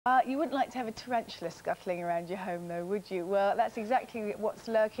You wouldn't like to have a tarantula scuttling around your home, though, would you? Well, that's exactly what's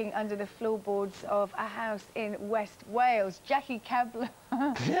lurking under the floorboards of a house in West Wales. Jackie Kabler,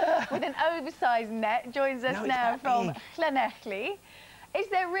 with an oversized net, joins us now from Llanelli. Is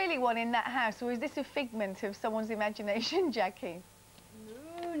there really one in that house, or is this a figment of someone's imagination, Jackie?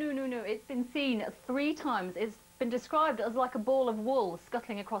 No. It's been seen 3 times. It's been described as like a ball of wool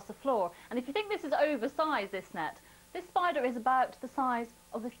scuttling across the floor. And if you think this is oversized, this net, this spider is about the size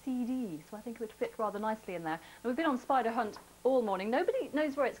of a CD, so I think it would fit rather nicely in there. And we've been on spider hunt all morning. Nobody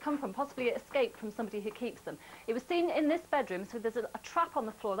knows where it's come from. Possibly it escaped from somebody who keeps them. It was seen in this bedroom, so there's a trap on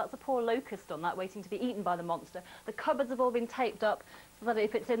the floor. That's a poor locust on that, waiting to be eaten by the monster. The cupboards have all been taped up so that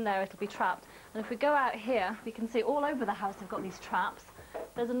if it's in there, it'll be trapped. And if we go out here, we can see all over the house they've got these traps.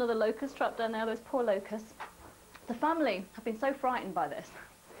 There's another locust trap down there, those poor locusts. The family have been so frightened by this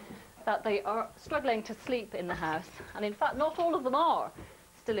that they are struggling to sleep in the house. And in fact, not all of them are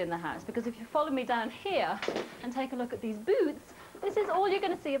still in the house, because if you follow me down here and take a look at these boots, this is all you're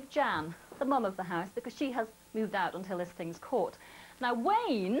going to see of Jan, the mum of the house, because she has moved out until this thing's caught. Now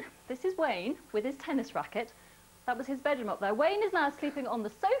Wayne, this is Wayne with his tennis racket. That was his bedroom up there. Wayne is now sleeping on the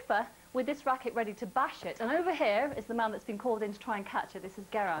sofa with this racket ready to bash it. And over here is the man that's been called in to try and catch it. This is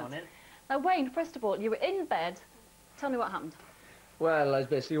Geraint. Now Wayne, first of all, you were in bed. Tell me what happened. Well, I was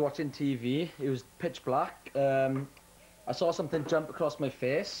basically watching TV. It was pitch black. I saw something jump across my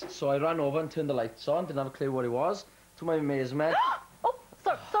face, so I ran over and turned the lights on. Didn't have a clue what it was. To my amazement... Oh,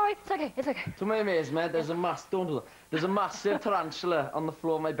 sorry, it's okay. To my amazement, there's a massive tarantula on the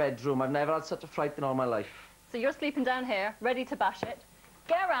floor of my bedroom. I've never had such a fright in all my life. So you're sleeping down here, ready to bash it.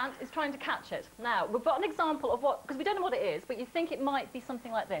 Geraint is trying to catch it. Now, we've got an example of what, because we don't know what it is, but you think it might be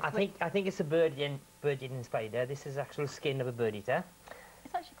something like this. I think it's a bird-eating spider. This is actual skin of a bird-eater.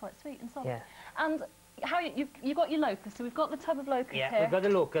 It's actually quite sweet and soft. Yeah. And how you've got your locust, so we've got the tub of locust here. Yeah, we've got the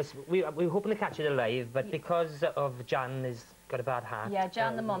locust. We're hoping to catch it alive, but because of Jan has got a bad heart. Yeah,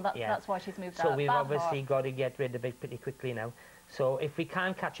 Jan the mum, that's why she's moved out. So we've obviously got to get rid of it pretty quickly now. So if we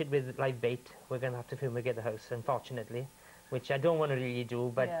can't catch it with live bait, we're going to have to fumigate the house, unfortunately. Which I don't want to really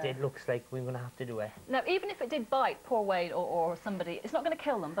do, but it looks like we're going to have to do it. Now, even if it did bite poor Wade or somebody, it's not going to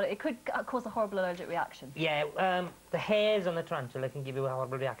kill them, but it could cause a horrible allergic reaction. Yeah, the hairs on the tarantula can give you a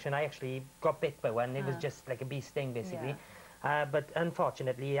horrible reaction. I actually got bit by one. It was just like a bee sting, basically. Yeah. But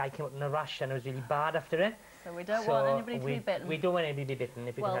unfortunately, I came out in a rash and it was really bad after it. So we don't want anybody to be bitten. We don't want anybody to be bitten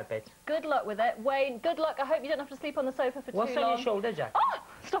if we can help it. Good luck with it. Wayne, good luck. I hope you don't have to sleep on the sofa for too long. What's on your shoulder, Jack? Oh,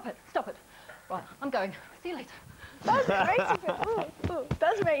 stop it. Right, I'm going. See you later. Does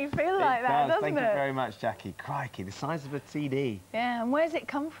make you feel like that, doesn't it? Thank you very much, Jackie. Crikey, the size of a CD. Yeah, and where's it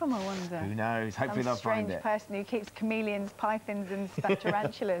come from, I wonder? Who knows? Hopefully they'll find it. Some strange person who keeps chameleons, pythons and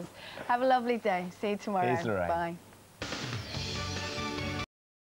tarantulas. Have a lovely day. See you tomorrow. Cheers, Lorraine. Bye.